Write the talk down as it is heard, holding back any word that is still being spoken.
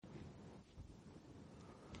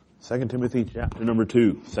2 Timothy chapter number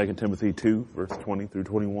 2. 2 Timothy 2, verse 20 through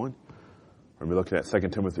 21. We're going to be looking at 2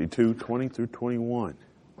 Timothy 2, 20 through 21.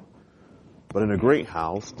 But in a great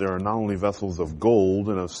house there are not only vessels of gold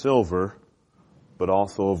and of silver, but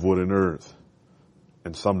also of wood and earth,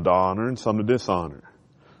 and some to honor and some to dishonor.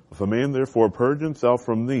 If a man therefore purge himself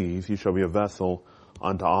from these, he shall be a vessel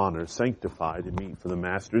unto honor, sanctified and meet for the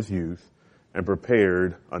master's use, and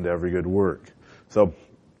prepared unto every good work. So,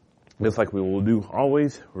 just like we will do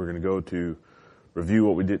always, we're going to go to review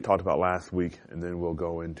what we talked about last week, and then we'll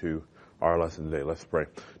go into our lesson today. Let's pray.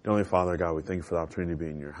 Dear Heavenly Father, God, we thank you for the opportunity to be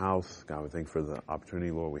in your house. God, we thank you for the opportunity,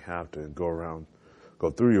 Lord, we have to go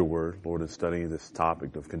through your word, Lord, and study this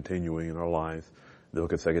topic of continuing in our lives.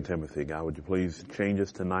 Look at 2 Timothy. God, would you please change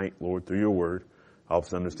us tonight, Lord, through your word. Help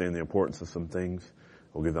us understand the importance of some things.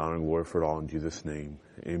 We'll give the honor and glory for it all in Jesus' name.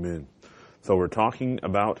 Amen. So we're talking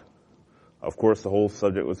about, of course, the whole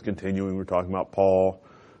subject was continuing. We're talking about Paul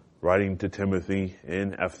writing to Timothy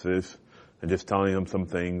in Ephesus and just telling him some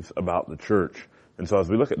things about the church. And so as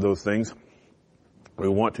we look at those things, we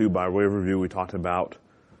want to, by way of review, we talked about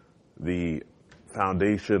the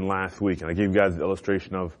foundation last week. And I gave you guys the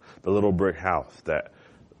illustration of the little brick house that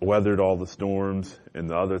weathered all the storms, and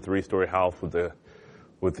the other 3-story house with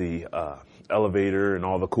the elevator and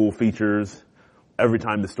all the cool features. Every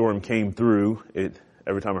time the storm came through,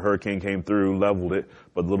 every time a hurricane came through, leveled it,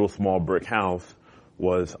 but the little small brick house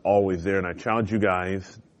was always there. And I challenge you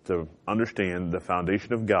guys to understand the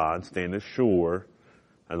foundation of God standeth sure,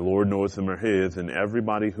 and the Lord knows them are his, and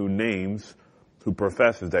everybody who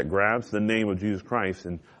professes, that grabs the name of Jesus Christ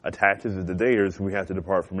and attaches it to theirs, we have to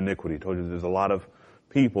depart from iniquity. I told you there's a lot of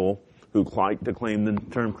people who like to claim the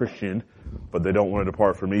term Christian, but they don't want to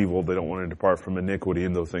depart from evil, they don't want to depart from iniquity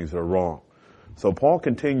and those things that are wrong. So Paul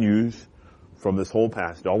continues from this whole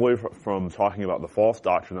passage, all the way from talking about the false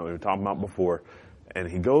doctrine that we were talking about before, and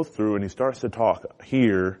he goes through and he starts to talk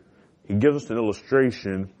here. He gives us an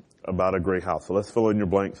illustration about a great house. So let's fill in your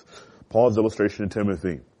blanks. Paul's illustration to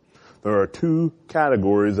Timothy. There are 2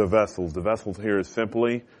 categories of vessels. The vessels here is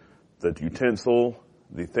simply the utensil,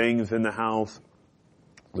 the things in the house.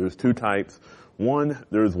 There's 2 types.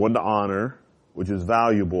 There's one to honor, which is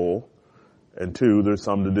valuable, and 2, there's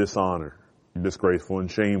some to dishonor, disgraceful and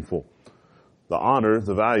shameful. The honor,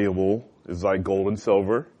 the valuable, is like gold and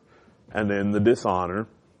silver, and then the dishonor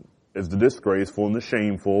is the disgraceful, and the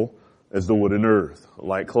shameful is the wood and earth,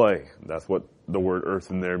 like clay. That's what the word earth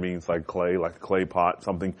in there means, like clay, like a clay pot,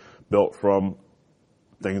 something built from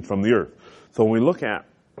things from the earth. So when we look at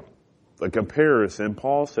the comparison,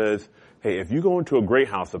 Paul says, hey, if you go into a great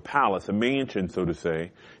house, a palace, a mansion, so to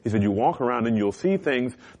say, he said you walk around and you'll see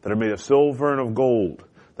things that are made of silver and of gold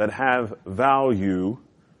that have value.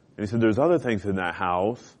 And he said there's other things in that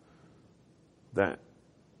house that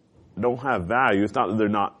don't have value. It's not that they're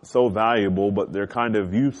not so valuable, but they're kind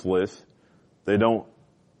of useless. They don't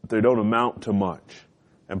amount to much.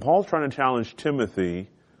 And Paul's trying to challenge Timothy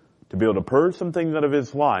to be able to purge some things out of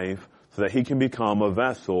his life so that he can become a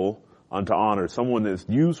vessel unto honor, someone that's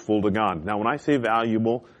useful to God. Now, when I say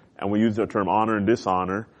valuable, and we use the term honor and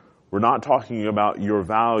dishonor, we're not talking about your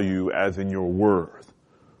value as in your worth.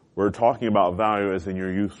 We're talking about value as in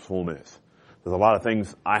your usefulness. There's a lot of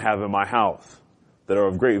things I have in my house that are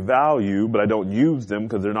of great value, but I don't use them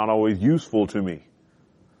because they're not always useful to me.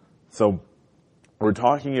 So we're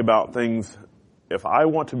talking about things, if I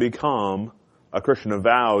want to become a Christian of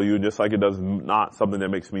value, just like it does not something that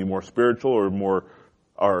makes me more spiritual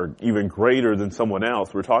or even greater than someone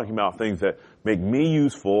else, we're talking about things that make me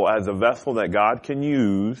useful as a vessel that God can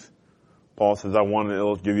use. Paul says, I want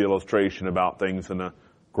to give you an illustration about things in a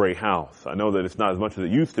great house. I know that it's not as much as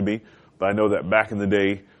it used to be, but I know that back in the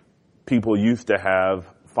day, people used to have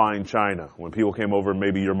fine china. When people came over,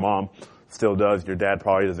 maybe your mom still does, your dad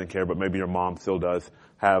probably doesn't care, but maybe your mom still does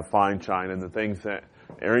have fine china, and the things that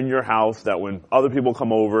are in your house that when other people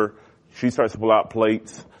come over, she starts to pull out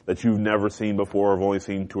plates that you've never seen before, or have only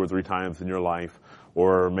seen 2 or 3 times in your life,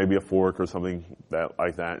 or maybe a fork or something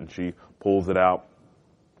like that, and she pulls it out.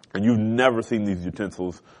 And you've never seen these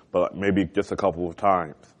utensils, but maybe just a couple of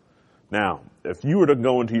times. Now, if you were to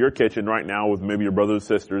go into your kitchen right now with maybe your brothers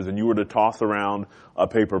and sisters, and you were to toss around a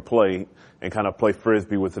paper plate and kind of play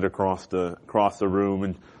frisbee with it across the room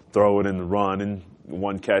and throw it and run, and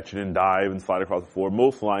one catch it and dive and slide across the floor,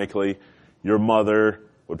 most likely your mother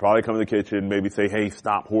would probably come in the kitchen, maybe say, hey,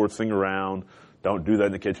 stop horsing around. Don't do that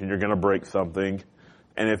in the kitchen. You're going to break something.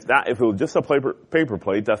 And if it was just a paper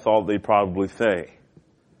plate, that's all they'd probably say.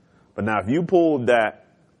 But now if you pulled that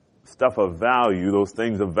stuff of value, those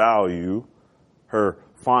things of value, her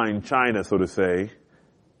fine china, so to say,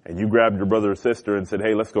 and you grabbed your brother or sister and said,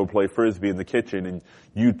 hey, let's go play Frisbee in the kitchen, and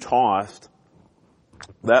you tossed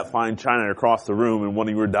that fine china across the room, and one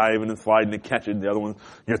of you were diving and sliding to catch it, the other one,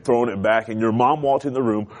 you're throwing it back, and your mom walked in the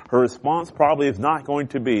room, her response probably is not going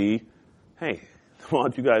to be, hey, why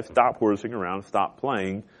don't you guys stop horsing around, stop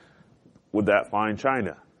playing with that fine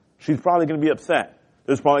china. She's probably going to be upset.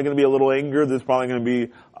 There's probably going to be a little anger. There's probably going to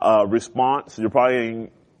be a response. You're probably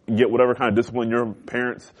going to get whatever kind of discipline your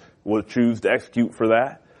parents will choose to execute for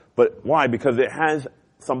that. But why? Because it has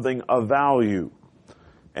something of value.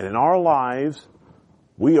 And in our lives,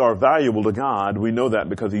 we are valuable to God. We know that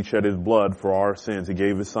because He shed His blood for our sins. He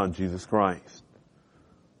gave His Son, Jesus Christ.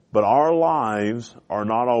 But our lives are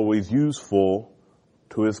not always useful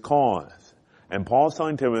to His cause. And Paul's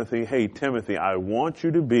telling Timothy, hey, Timothy, I want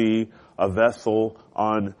you to be a vessel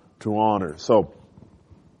unto honor. So,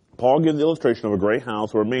 Paul gives the illustration of a great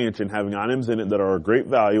house or a mansion having items in it that are of great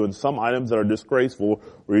value and some items that are disgraceful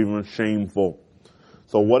or even shameful.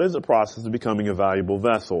 So what is the process of becoming a valuable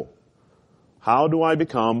vessel? How do I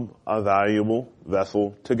become a valuable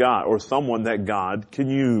vessel to God or someone that God can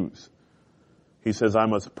use? He says, I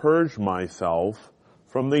must purge myself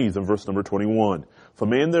from these in verse number 21. If a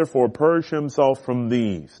man therefore purge himself from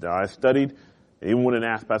these. Now I studied, even when I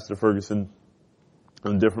asked Pastor Ferguson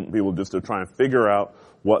and different people just to try and figure out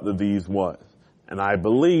what the these was. And I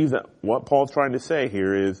believe that what Paul's trying to say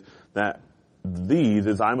here is that these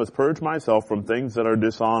is I must purge myself from things that are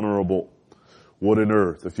dishonorable. Wood and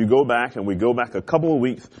earth. If you go back, and we go back a couple of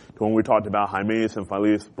weeks to when we talked about Hymenaeus and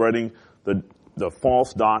Philetus spreading the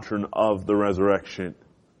false doctrine of the resurrection.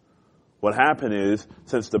 What happened is,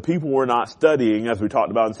 since the people were not studying, as we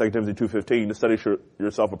talked about in 2 Timothy 2:15, to study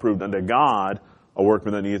yourself approved unto God, a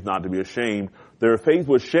workman that needs not to be ashamed, their faith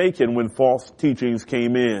was shaken when false teachings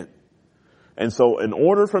came in. And so in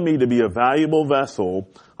order for me to be a valuable vessel,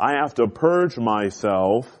 I have to purge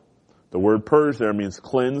myself. The word purge there means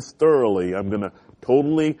cleanse thoroughly. I'm going to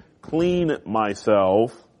totally clean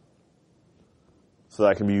myself so that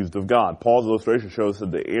I can be used of God. Paul's illustration shows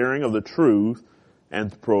that the airing of the truth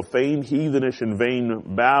and profane, heathenish, and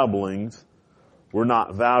vain babblings were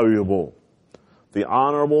not valuable. The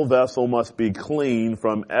honorable vessel must be clean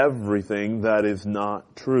from everything that is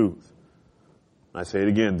not truth. I say it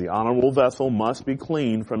again, the honorable vessel must be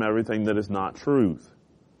clean from everything that is not truth.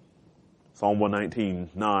 Psalm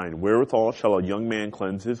 119:9. Wherewithal shall a young man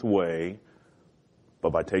cleanse his way,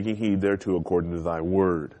 but by taking heed thereto according to thy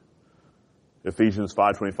word. Ephesians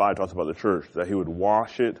 5:25 talks about the church, that he would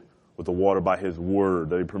wash it with the water by his word,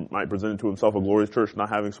 that he might present to himself a glorious church, not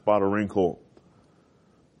having spot or wrinkle.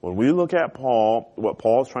 When we look at Paul, what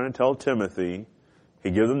Paul's trying to tell Timothy, he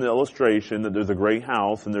gives him the illustration that there's a great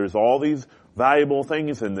house and there's all these valuable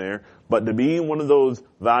things in there, but to be one of those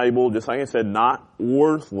valuable, just like I said, not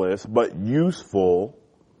worthless, but useful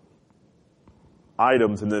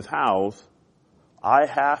items in this house, I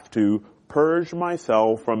have to purge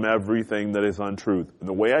myself from everything that is untruth. And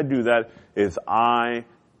the way I do that is I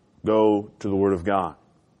go to the Word of God.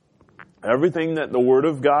 Everything that the Word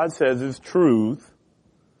of God says is truth,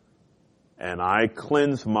 and I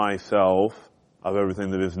cleanse myself of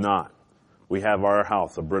everything that is not. We have our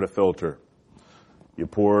house, a Brita filter. You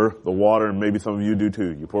pour the water, and maybe some of you do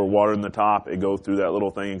too. You pour water in the top, it goes through that little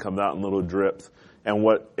thing and comes out in little drips. And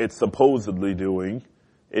what it's supposedly doing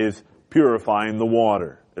is purifying the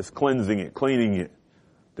water. It's cleansing it, cleaning it,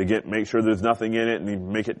 to make sure there's nothing in it and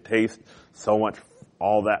make it taste so much,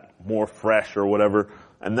 all that more fresh or whatever.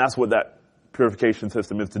 And that's what that purification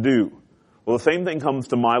system is to do. Well, the same thing comes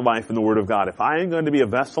to my life in the Word of God. If I am going to be a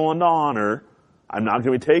vessel unto honor, I'm not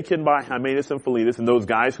going to be taken by Hymenaeus and Philetus and those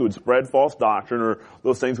guys who would spread false doctrine or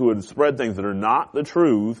those things who would spread things that are not the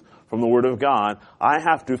truth from the Word of God. I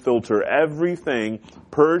have to filter everything,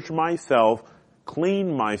 purge myself,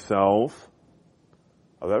 clean myself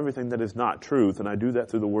of everything that is not truth, and I do that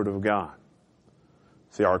through the Word of God.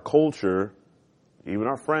 See, our culture, even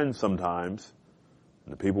our friends sometimes,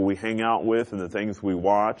 the people we hang out with and the things we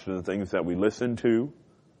watch and the things that we listen to,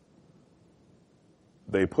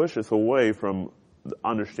 they push us away from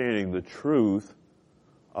understanding the truth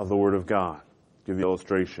of the Word of God. I'll give you an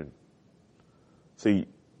illustration. See,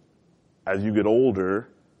 as you get older,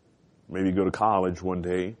 maybe you go to college one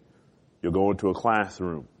day, you'll go into a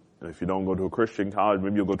classroom. And if you don't go to a Christian college,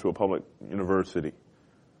 maybe you'll go to a public university.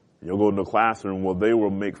 You'll go into a classroom where they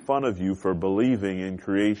will make fun of you for believing in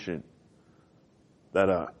creation.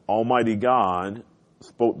 That Almighty God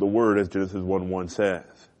spoke the word as Genesis 1:1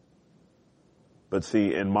 says. But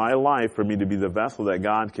see, in my life, for me to be the vessel that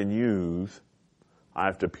God can use, I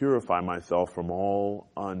have to purify myself from all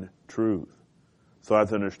untruth. So I have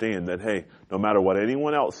to understand that, hey, no matter what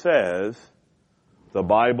anyone else says, The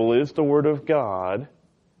Bible is the Word of God,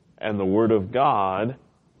 and the Word of God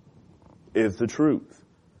is the truth.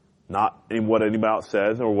 Not in what anybody else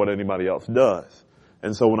says or what anybody else does.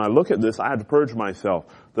 And so when I look at this, I have to purge myself.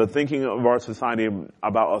 The thinking of our society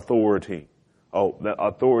about authority. Oh, that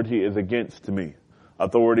authority is against me.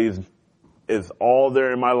 Authority is all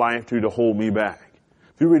there in my life to hold me back.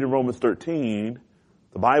 If you read in Romans 13,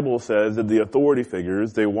 the Bible says that the authority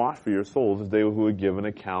figures, they watch for your souls as they who would give an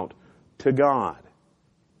account to God.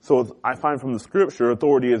 So I find from the scripture,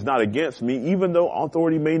 authority is not against me, even though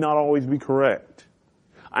authority may not always be correct.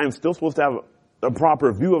 I am still supposed to have a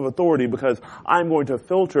proper view of authority because I'm going to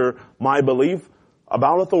filter my belief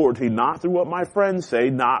about authority not through what my friends say,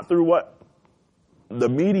 not through what the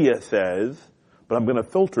media says, but I'm going to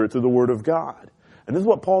filter it through the Word of God. And this is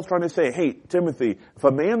what Paul's trying to say. Hey, Timothy, if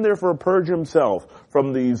a man therefore purge himself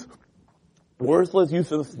from these worthless,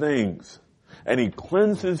 useless things, and he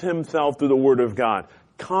cleanses himself through the Word of God,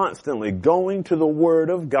 constantly going to the Word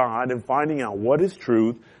of God and finding out what is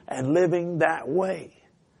truth and living that way.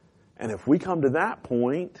 And if we come to that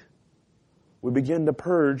point, we begin to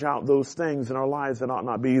purge out those things in our lives that ought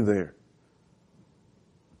not be there.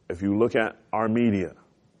 If you look at our media,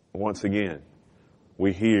 once again,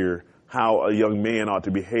 we hear how a young man ought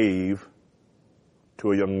to behave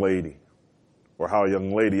to a young lady, or how a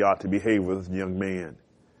young lady ought to behave with a young man.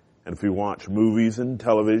 And if we watch movies and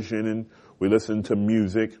television and we listen to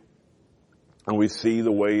music and we see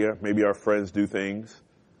the way maybe our friends do things,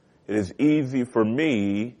 it is easy for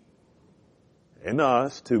me and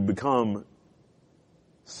us to become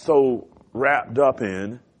so wrapped up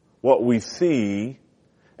in what we see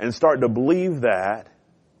and start to believe that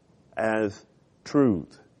as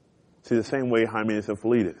truth. See, the same way Hymenaeus and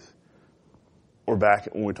Philetus, or back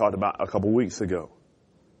when we talked about a couple weeks ago.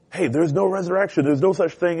 Hey, there's no resurrection. There's no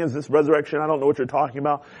such thing as this resurrection. I don't know what you're talking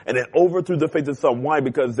about. And it overthrew the faith of some. Why?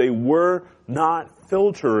 Because they were not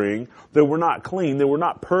filtering. They were not clean. They were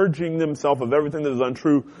not purging themselves of everything that is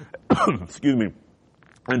untrue. Excuse me.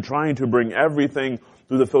 And trying to bring everything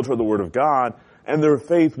through the filter of the Word of God. And their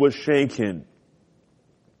faith was shaken.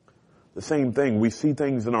 The same thing. We see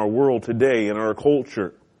things in our world today, in our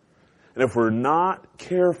culture. And if we're not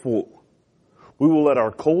careful, we will let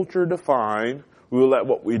our culture define, we will let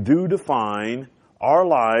what we do define our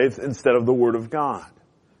lives instead of the Word of God.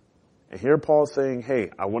 And here Paul's saying, hey,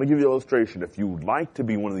 I want to give you an illustration. If you would like to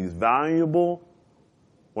be one of these valuable,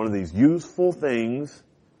 one of these useful things,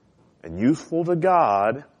 and useful to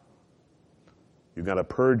God, you've got to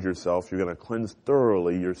purge yourself. You've got to cleanse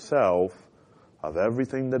thoroughly yourself of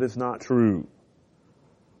everything that is not true.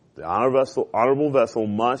 The honorable vessel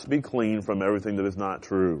must be clean from everything that is not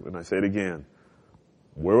true. And I say it again.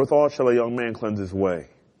 Wherewithal shall a young man cleanse his way?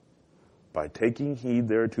 By taking heed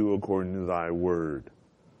thereto according to thy word.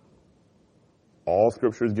 All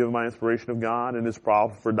scripture is given by inspiration of God and is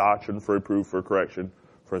profitable for doctrine, for reproof, for correction,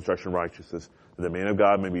 for instruction in righteousness, that the man of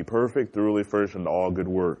God may be perfect, thoroughly furnished unto all good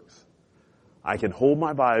works. I can hold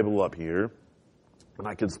my Bible up here, and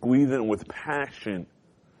I can squeeze it with passion,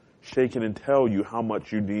 shaken and tell you how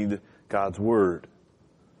much you need God's Word.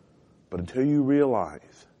 But until you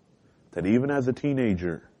realize that even as a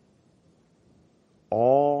teenager,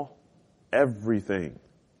 everything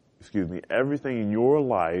in your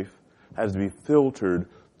life has to be filtered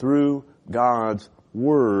through God's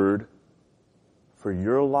Word for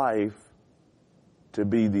your life to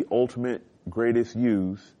be the ultimate greatest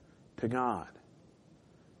use to God.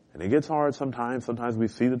 And it gets hard sometimes. Sometimes we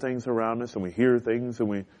see the things around us and we hear things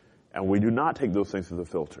and we do not take those things as a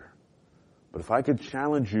filter. But if I could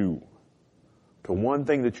challenge you to one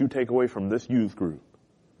thing that you take away from this youth group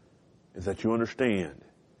is that you understand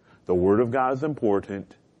the Word of God is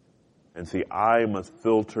important, and see, I must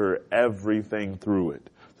filter everything through it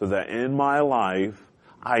so that in my life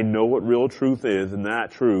I know what real truth is, and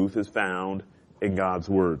that truth is found in God's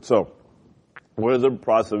Word. So, what is the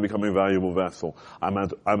process of becoming a valuable vessel? I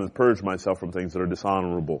must purge myself from things that are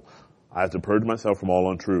dishonorable. I have to purge myself from all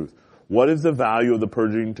untruth. What is the value of the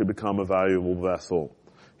purging to become a valuable vessel?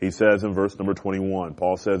 He says in verse number 21,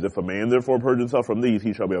 Paul says, if a man therefore purge himself from these,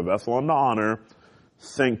 he shall be a vessel unto honor,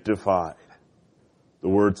 sanctified. The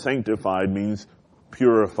word sanctified means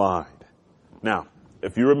purified. Now,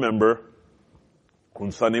 if you remember,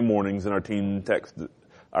 on Sunday mornings in our teen and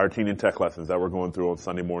tech lessons that we're going through on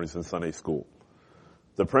Sunday mornings in Sunday school,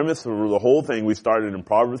 the premise of the whole thing we started in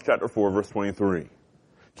Proverbs chapter 4, verse 23.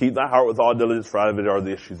 Keep thy heart with all diligence, for out of it are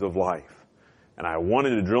the issues of life. And I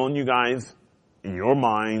wanted to drill in you guys, in your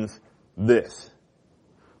minds, this,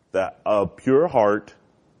 that a pure heart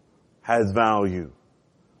has value.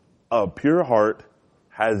 A pure heart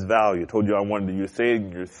has value. I told you I wanted you to say it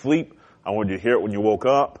in your sleep. I wanted you to hear it when you woke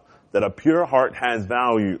up, that a pure heart has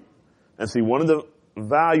value. And see, one of the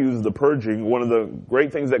values of the purging, one of the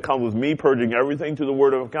great things that comes with me purging everything to the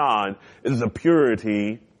Word of God is the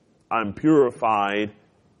purity. I'm purified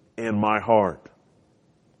in my heart.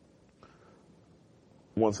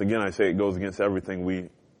 Once again, I say it goes against everything we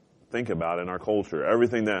think about in our culture,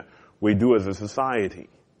 everything that we do as a society.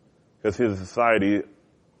 Because see, as a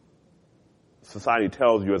society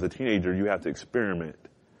tells you as a teenager, you have to experiment.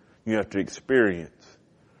 You have to experience.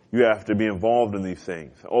 You have to be involved in these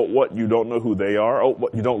things. Oh, what? You don't know who they are? Oh,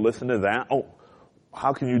 what? You don't listen to that? Oh,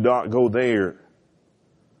 how can you not go there?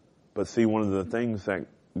 But see, one of the things that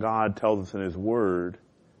God tells us in His Word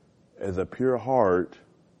is a pure heart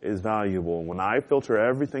is valuable. When I filter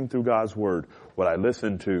everything through God's Word, what I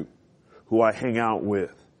listen to, who I hang out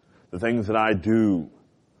with, the things that I do,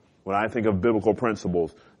 when I think of biblical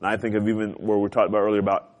principles, and I think of even where we talked about earlier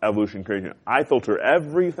about evolution creation, I filter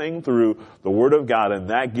everything through the Word of God, and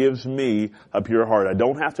that gives me a pure heart. I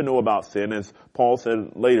don't have to know about sin. As Paul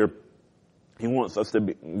said later, God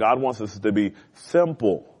wants us to be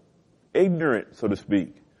simple, ignorant, so to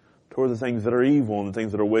speak, toward the things that are evil and the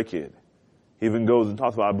things that are wicked. He even goes and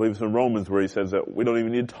talks about, I believe it's in Romans, where he says that we don't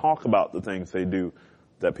even need to talk about the things they do,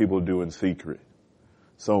 that people do in secret.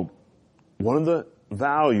 So, one of the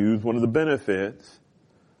values, one of the benefits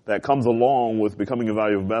that comes along with becoming a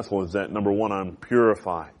valuable vessel is that, number one, I'm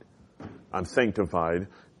purified. I'm sanctified.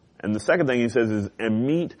 And the second thing he says is, and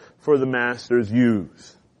meet for the master's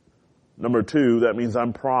use. Number two, that means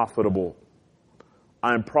I'm profitable.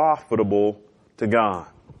 I'm profitable to God.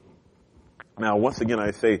 Now, once again,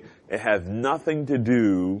 I say it has nothing to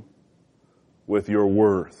do with your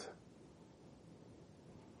worth.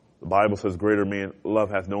 The Bible says, greater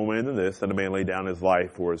love hath no man than this, that a man lay down his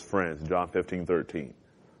life for his friends. John 15:13.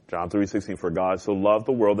 John 3:16, for God so loved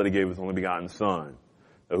the world that He gave His only begotten Son,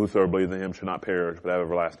 that whosoever believes in Him should not perish, but have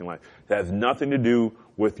everlasting life. It has nothing to do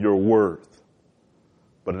with your worth,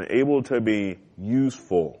 but able to be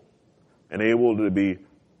useful and able to be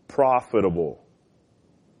profitable.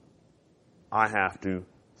 I have to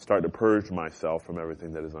start to purge myself from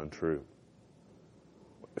everything that is untrue.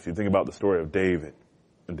 If you think about the story of David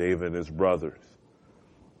and his brothers,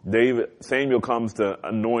 Samuel comes to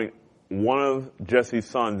anoint one of Jesse's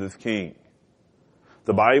sons as king.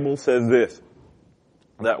 The Bible says this,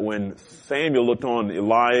 that when Samuel looked on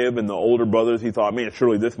Eliab and the older brothers, he thought, man,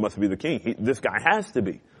 surely this must be the king. This guy has to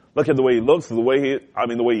be. Look at the way he looks, the way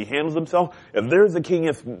he handles himself. If there's a king,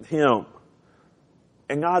 it's him.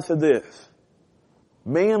 And God said this,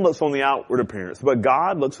 man looks on the outward appearance, but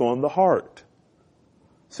God looks on the heart.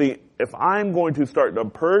 See, if I'm going to start to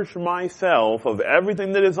purge myself of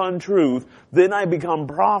everything that is untruth, then I become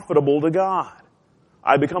profitable to God.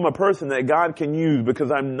 I become a person that God can use because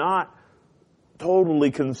I'm not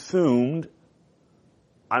totally consumed.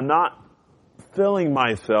 I'm not filling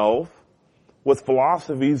myself with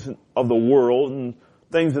philosophies of the world and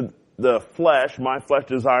things that my flesh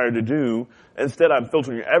desire to do. Instead, I'm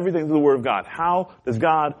filtering everything through the Word of God. How does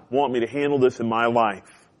God want me to handle this in my life?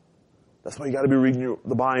 That's why you got to be reading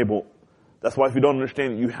the Bible. That's why if you don't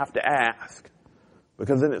understand it, you have to ask.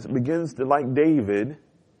 Because then it begins to, like David,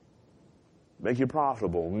 make you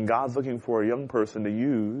profitable. When God's looking for a young person to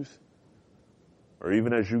use, or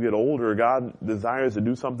even as you get older, God desires to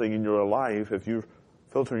do something in your life. If you're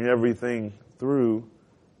filtering everything through,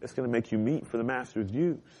 it's going to make you meet for the master's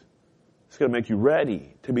use. It's going to make you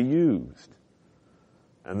ready to be used.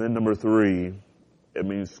 And then number three, it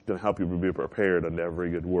means it's going to help you to be prepared unto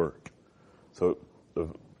every good work. So the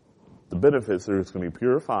benefits are it's going to be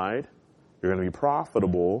purified, you're going to be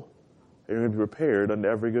profitable, and you're going to be prepared unto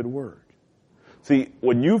every good work. See,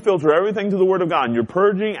 when you filter everything to the Word of God, and you're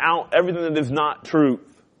purging out everything that is not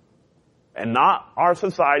truth, and not our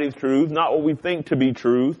society's truth, not what we think to be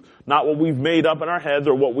truth, not what we've made up in our heads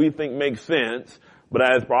or what we think makes sense, but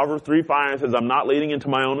as Proverbs 3:5 says, I'm not leading into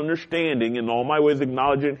my own understanding, in all my ways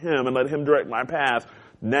acknowledging Him and let Him direct my path.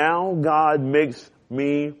 Now God makes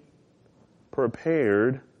me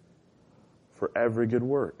prepared for every good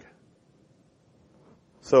work.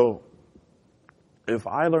 So, if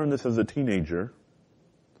I learned this as a teenager,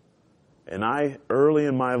 and I, early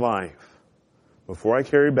in my life, before I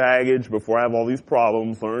carry baggage, before I have all these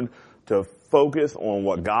problems, learned to focus on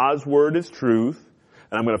what God's Word is truth,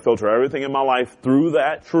 and I'm going to filter everything in my life through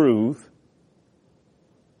that truth,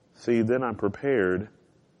 see, then I'm prepared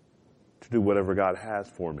to do whatever God has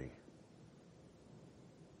for me.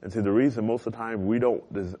 And see, the reason most of the time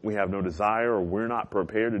we have no desire or we're not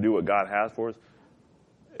prepared to do what God has for us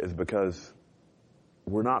is because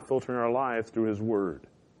we're not filtering our lives through His Word.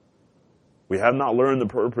 We have not learned the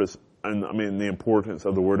purpose the importance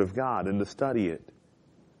of the Word of God and to study it.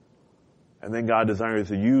 And then God desires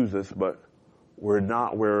to use us, but we're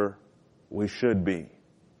not where we should be.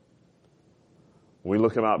 We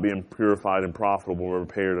look about being purified and profitable, we're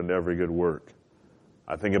prepared unto every good work.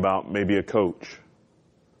 I think about maybe a coach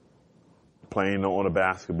coaching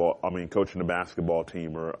a basketball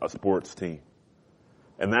team or a sports team.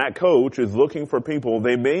 And that coach is looking for people.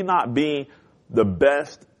 They may not be the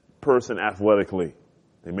best person athletically.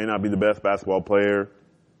 They may not be the best basketball player.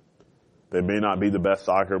 They may not be the best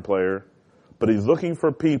soccer player. But he's looking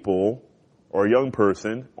for people or a young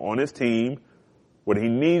person on his team when he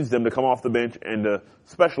needs them to come off the bench and to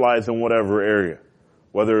specialize in whatever area,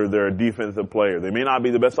 whether they're a defensive player. They may not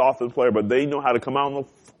be the best offensive player, but they know how to come out on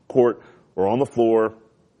the court or on the floor,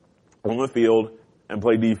 on the field, and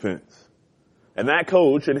play defense. And that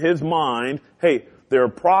coach, in his mind, hey, they're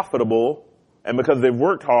profitable, and because they've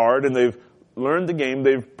worked hard and they've learned the game,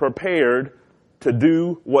 they've prepared to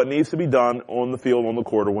do what needs to be done on the field, on the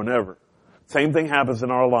court, or whenever. Same thing happens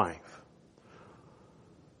in our life.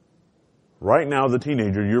 Right now, as a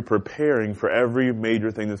teenager, you're preparing for every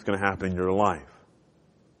major thing that's going to happen in your life.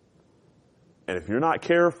 And if you're not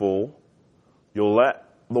careful, you'll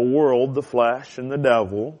let the world, the flesh, and the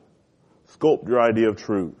devil sculpt your idea of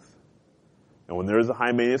truth. And when there's a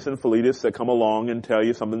Hymenaeus and Philetus that come along and tell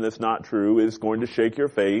you something that's not true, it's going to shake your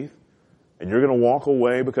faith, and you're going to walk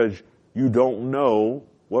away because you don't know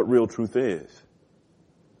what real truth is.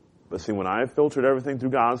 But see, when I've filtered everything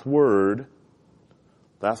through God's Word,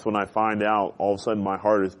 that's when I find out all of a sudden my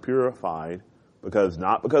heart is purified,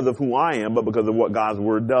 not because of who I am, but because of what God's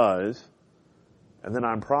Word does. And then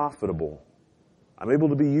I'm profitable. I'm able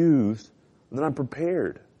to be used, and then I'm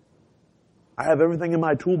prepared. I have everything in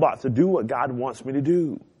my toolbox to do what God wants me to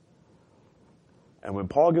do. And when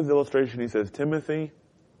Paul gives the illustration, he says, Timothy,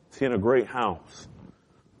 see, in a great house,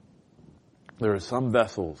 there are some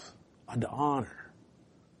vessels unto honor.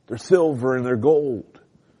 They're silver and they're gold.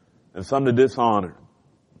 And some to dishonor.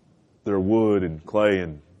 They're wood and clay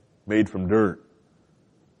and made from dirt.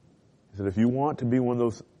 He said, if you want to be one of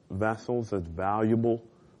those vessels that's valuable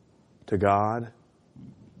to God,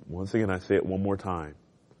 once again, I say it one more time,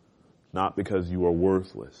 not because you are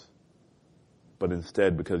worthless, but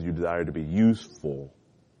instead because you desire to be useful.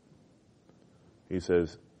 He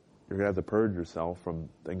says, you're going to have to purge yourself from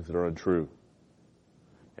things that are untrue.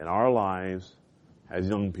 In our lives, as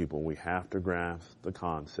young people, we have to grasp the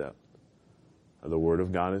concept of the Word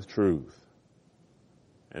of God is truth.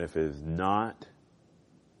 And if it is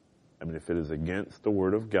if it is against the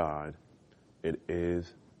Word of God, it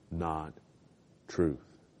is not truth.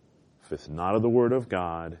 If it's not of the Word of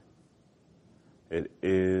God, it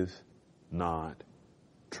is not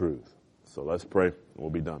truth. So let's pray and we'll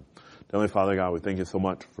be done. Heavenly Father God, we thank you so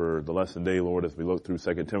much for the lesson today, Lord, as we look through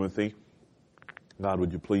 2 Timothy. God,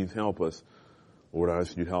 would you please help us? Lord, I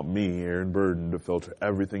ask you to help me, Aaron Burden, to filter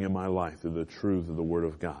everything in my life through the truth of the Word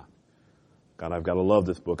of God. God, I've got to love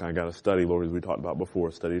this book. I've got to study, Lord, as we talked about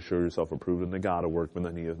before. Study to show yourself approved unto God, a workman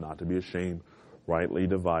that he is not to be ashamed, rightly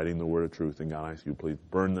dividing the word of truth. And God, I ask you, please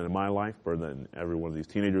burn that in my life, burn that in every one of these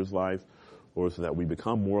teenagers' lives, Lord, so that we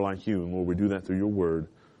become more like you. And Lord, we do that through your word.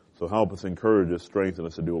 So help us, encourage us, strengthen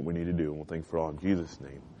us to do what we need to do. And we'll thank you for all in Jesus'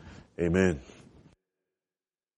 name. Amen.